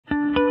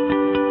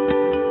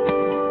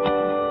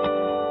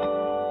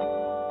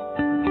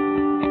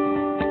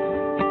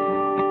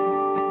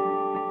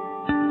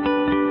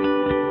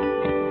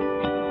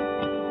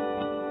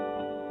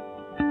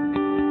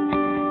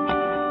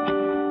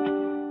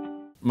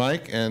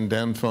Mike and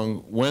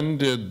Danfung, when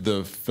did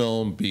the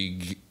film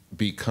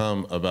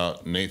become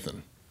about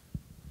Nathan?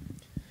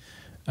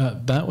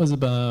 That was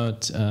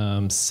about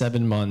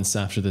 7 months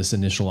after this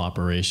initial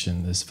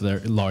operation, this very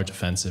large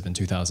offensive in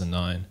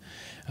 2009.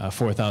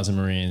 4,000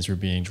 Marines were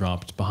being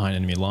dropped behind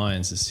enemy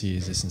lines to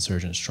seize this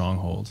insurgent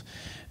stronghold.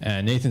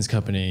 And Nathan's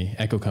company,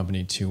 Echo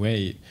Company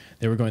 28,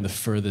 they were going the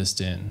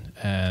furthest in,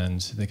 and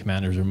the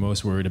commanders were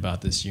most worried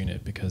about this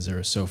unit because they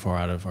were so far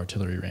out of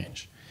artillery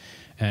range.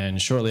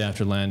 And shortly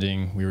after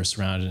landing, we were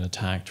surrounded and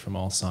attacked from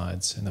all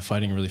sides, and the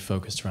fighting really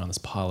focused around this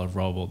pile of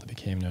rubble that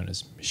became known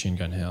as Machine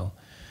Gun Hill.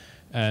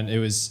 And it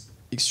was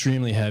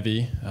extremely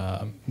heavy.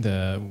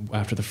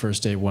 After the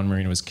first day, 1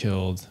 Marine was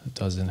killed, a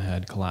dozen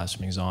had collapsed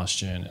from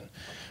exhaustion, and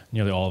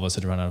nearly all of us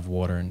had run out of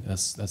water, and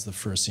that's the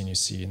first scene you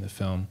see in the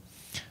film.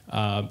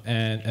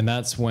 And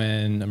that's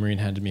when a Marine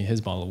handed me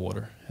his bottle of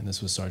water, and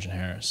this was Sergeant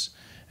Harris,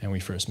 and we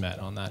first met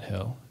on that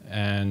hill.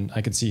 And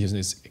I could see he was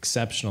this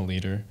exceptional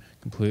leader,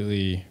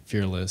 completely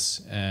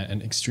fearless,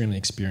 and extremely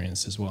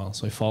experienced as well.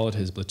 So I followed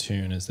his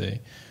platoon as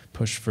they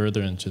pushed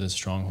further into this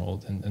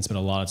stronghold and spent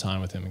a lot of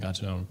time with him and got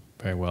to know him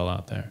very well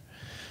out there.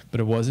 But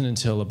it wasn't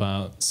until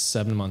about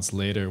 7 months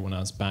later when I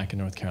was back in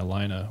North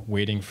Carolina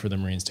waiting for the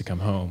Marines to come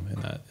home in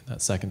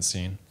that second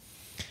scene.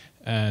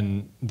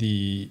 And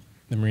the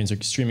Marines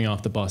are streaming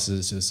off the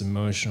buses to this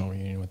emotional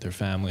reunion with their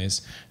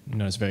families. I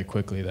noticed very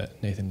quickly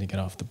that Nathan didn't get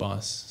off the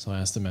bus. So I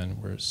asked the men,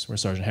 where's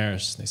Sergeant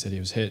Harris? They said he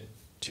was hit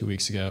 2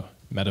 weeks ago,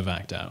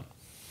 medevaced out.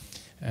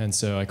 And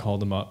so I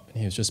called him up, and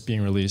he was just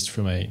being released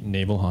from a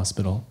naval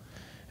hospital.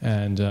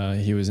 And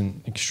he was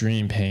in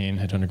extreme pain,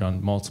 had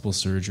undergone multiple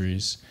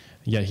surgeries,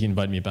 yet he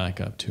invited me back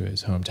up to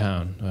his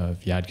hometown of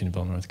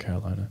Yadkinville, North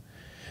Carolina.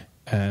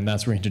 And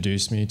that's where he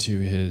introduced me to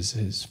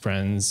his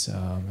friends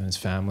and his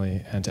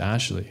family and to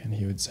Ashley. And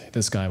he would say,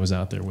 this guy was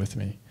out there with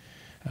me.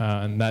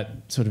 And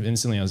that sort of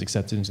instantly I was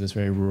accepted into this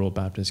very rural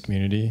Baptist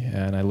community,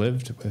 and I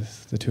lived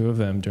with the two of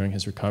them during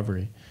his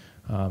recovery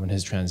and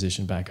his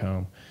transition back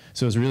home.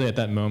 So it was really at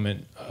that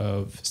moment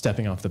of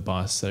stepping off the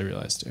bus that I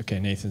realized, okay,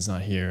 Nathan's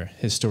not here.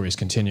 His story is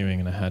continuing,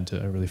 and I had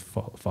to really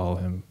follow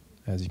him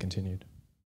as he continued.